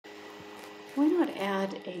Why not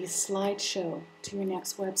add a slideshow to your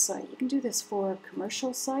next website? You can do this for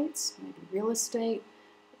commercial sites, maybe real estate,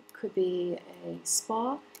 it could be a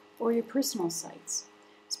spa, or your personal sites.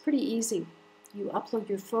 It's pretty easy. You upload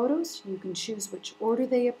your photos, you can choose which order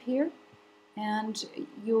they appear, and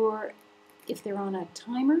if they're on a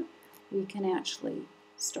timer, we can actually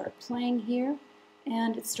start playing here,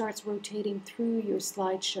 and it starts rotating through your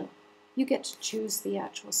slideshow. You get to choose the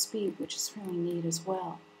actual speed, which is really neat as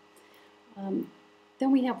well.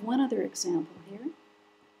 Then we have one other example here,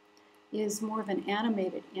 is more of an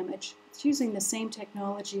animated image. It's using the same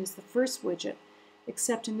technology as the first widget,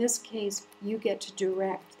 except in this case you get to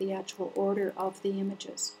direct the actual order of the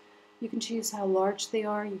images. You can choose how large they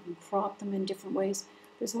are, you can crop them in different ways.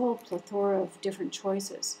 There's a whole plethora of different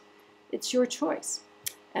choices. It's your choice.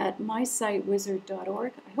 At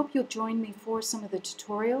mysitewizard.org, I hope you'll join me for some of the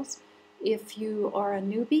tutorials. If you are a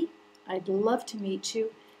newbie, I'd love to meet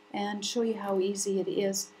you and show you how easy it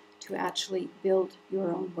is to actually build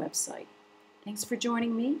your own website. Thanks for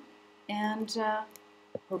joining me, and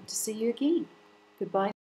hope to see you again.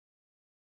 Goodbye.